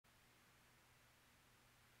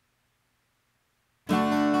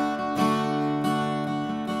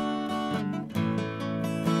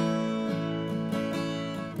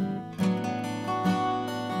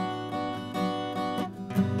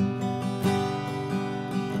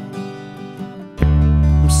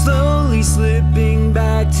slowly slipping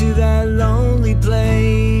back to that lonely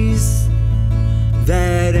place,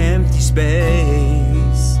 that empty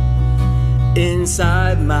space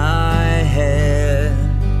inside my head.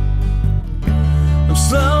 I'm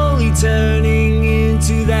slowly turning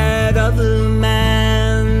into that other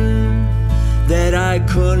man that I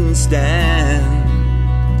couldn't stand.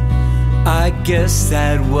 I guess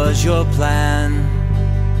that was your plan.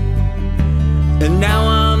 And now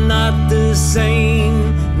I'm not the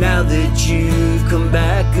same, now that you've come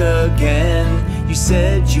back again. You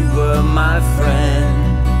said you were my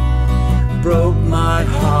friend, broke my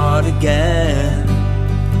heart again.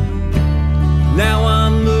 Now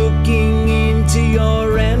I'm looking into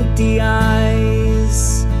your empty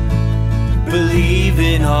eyes,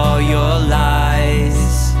 believing all your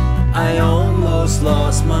lies. I almost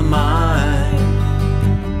lost my mind.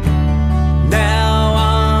 Now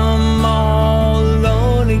I'm all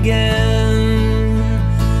alone again,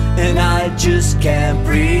 and I just can't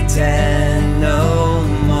pretend no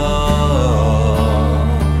more.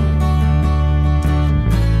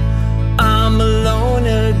 I'm alone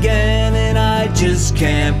again, and I just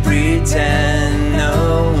can't pretend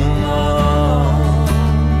no more.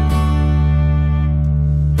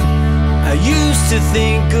 I used to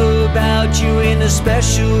think about you in a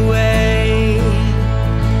special way,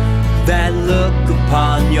 that look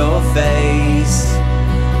upon your face,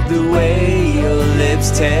 the way your lips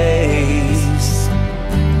taste.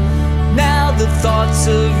 Now the thoughts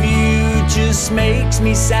of you just makes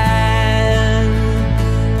me sad,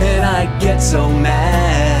 and I get so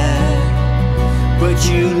mad, but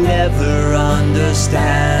you never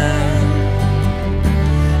understand.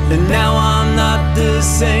 And now I'm not the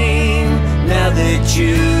same, now that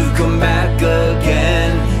you've come back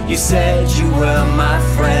again. You said you were my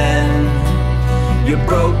friend, you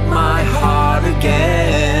broke my heart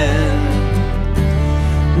again.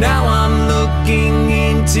 Now I'm looking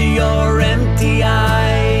into your empty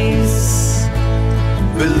eyes,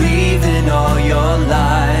 believing all your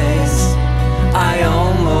lies. I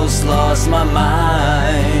almost lost my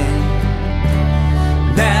mind.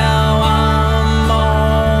 Now I'm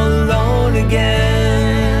all alone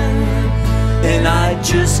again, and I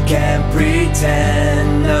just can't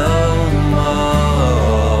pretend no more.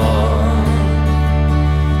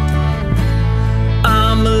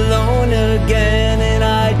 I'm alone again, and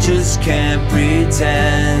I just can't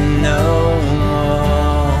pretend no more.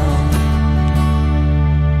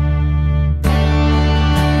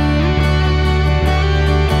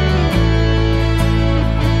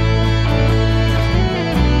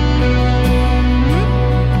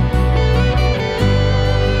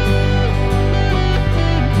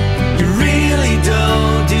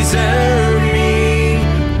 Desert me,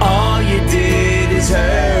 all you did is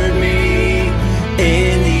hurt me.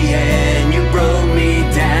 In the end you broke me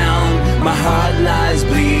down, my heart lies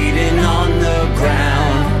bleeding on the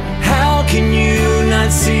ground. How can you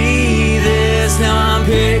not see this? Now I'm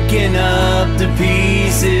picking up the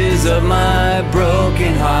pieces of my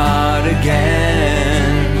broken heart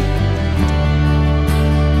again.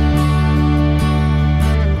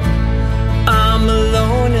 I'm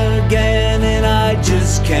alone again, and I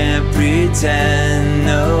just can't pretend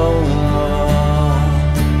no more.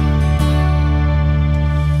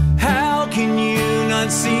 How can you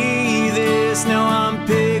not see this? Now I'm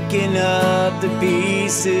picking up the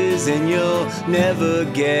pieces, and you'll never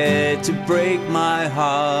get to break my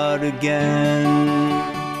heart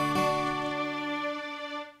again.